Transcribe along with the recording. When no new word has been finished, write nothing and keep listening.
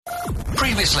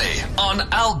Previously on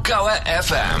Algoa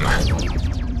FM.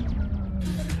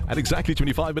 At exactly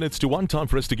 25 minutes to 1, time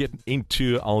for us to get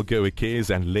into Algoa Cares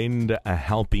and lend a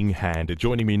helping hand.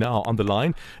 Joining me now on the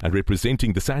line and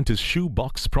representing the Santa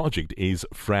Shoebox Project is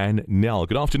Fran Nell.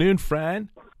 Good afternoon, Fran.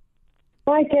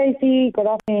 Hi, Casey. Good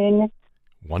afternoon.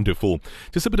 Wonderful.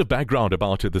 Just a bit of background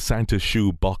about the Santa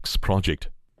Shoebox Project.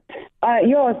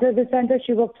 So the Santa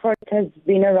Shoebox Project has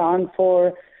been around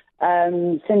for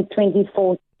since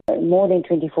 2014. More than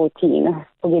 2014,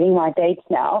 forgetting my dates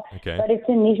now. Okay. But it's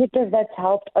an initiative that's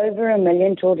helped over 1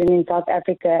 million children in South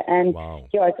Africa. And wow.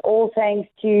 It's all thanks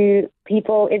to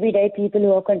people, everyday people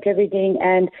who are contributing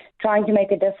and trying to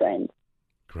make a difference.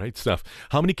 Great stuff.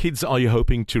 How many kids are you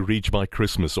hoping to reach by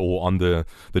Christmas or on the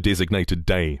designated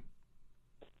day?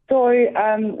 So,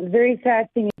 very sad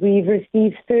thing, we've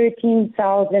received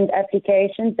 13,000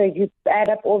 applications. So if you add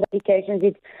up all the applications,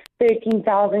 it's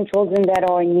 13,000 children that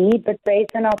are in need. But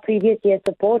based on our previous year's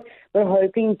support, we're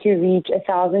hoping to reach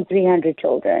 1,300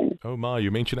 children. Oh my, you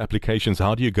mentioned applications.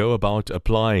 How do you go about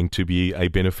applying to be a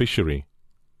beneficiary?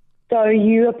 So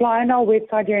you apply on our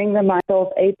website during the month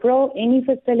of April. Any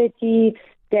facility,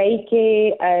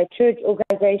 daycare, church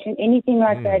organization, anything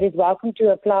like that is welcome to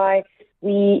apply.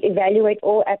 We evaluate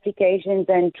all applications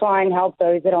and try and help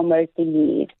those that are most in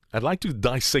need. I'd like to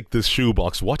dissect this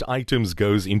shoebox. What items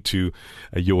goes into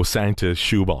your Santa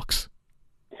shoebox?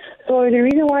 So the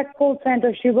reason why it's called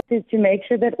Santa Shoebox is to make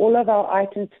sure that all of our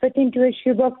items fit into a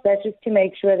shoebox. That's just to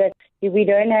make sure that we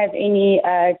don't have any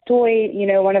toy,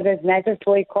 one of those massive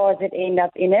toy cars that end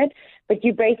up in it. But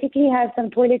you basically have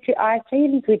some toiletry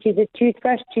items, which is a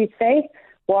toothbrush, toothpaste,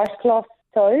 washcloth,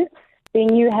 soap.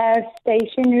 Then you have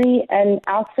stationery, an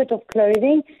outfit of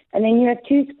clothing, and then you have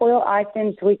 2 spoil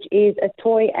items, which is a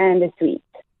toy and a sweet.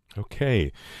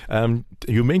 Okay.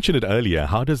 You mentioned it earlier.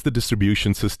 How does the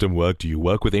distribution system work? Do you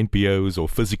work with NPOs or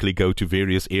physically go to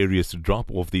various areas to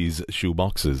drop off these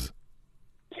shoeboxes?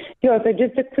 Yeah, so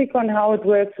just a quick on how it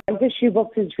works. Once the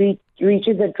shoeboxes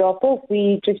reaches a drop-off,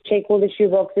 we just check all the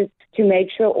shoeboxes to make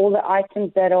sure all the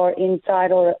items that are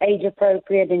inside are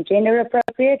age-appropriate and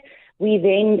gender-appropriate. We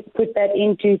then put that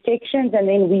into sections, and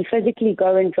then we physically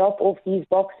go and drop off these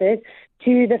boxes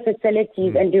to the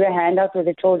facilities and do a handout with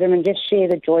the children and just share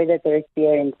the joy that they're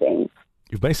experiencing.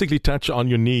 You've basically touched on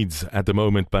your needs at the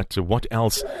moment, but what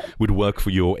else would work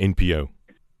for your NPO?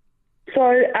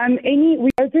 So we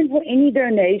open for any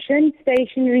donation.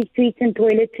 Stationery, sweets, and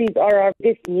toiletries are our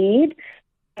biggest need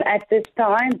at this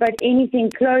time, but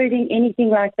anything, clothing, anything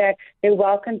like that, they're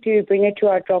welcome to bring it to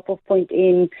our drop-off point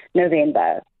in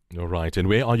November. All right. And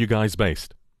where are you guys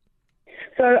based?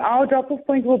 So our drop-off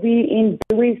point will be in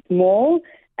West Mall,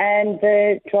 and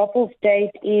the drop-off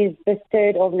date is the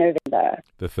 3rd of November.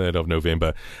 The 3rd of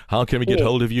November. How can we get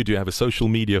hold of you? Do you have a social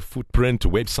media footprint,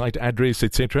 website address,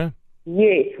 etc.?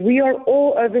 Yes, we are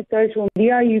all over social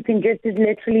media. You can just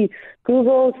literally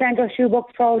Google Santa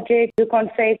Shoebox Project, look on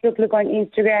Facebook, look on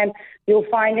Instagram. You'll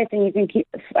find us, and you can keep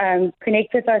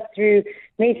connect with us through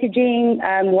messaging,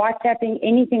 WhatsApping,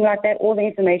 anything like that. All the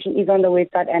information is on the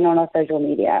website and on our social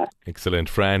media. Excellent.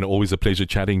 Fran, always a pleasure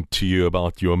chatting to you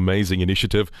about your amazing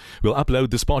initiative. We'll upload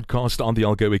this podcast on the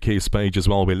Algoa Cares page as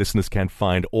well, where listeners can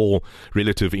find all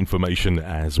relative information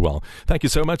as well. Thank you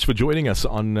so much for joining us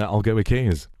on Algoa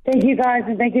Cares. Thank you, guys,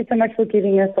 and thank you so much for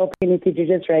giving us the opportunity to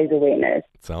just raise awareness.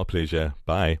 It's our pleasure.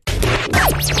 Bye.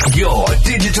 Your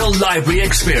digital library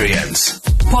experience.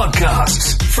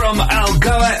 Podcasts from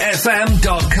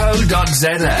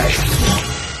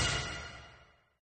algoafm.co.za.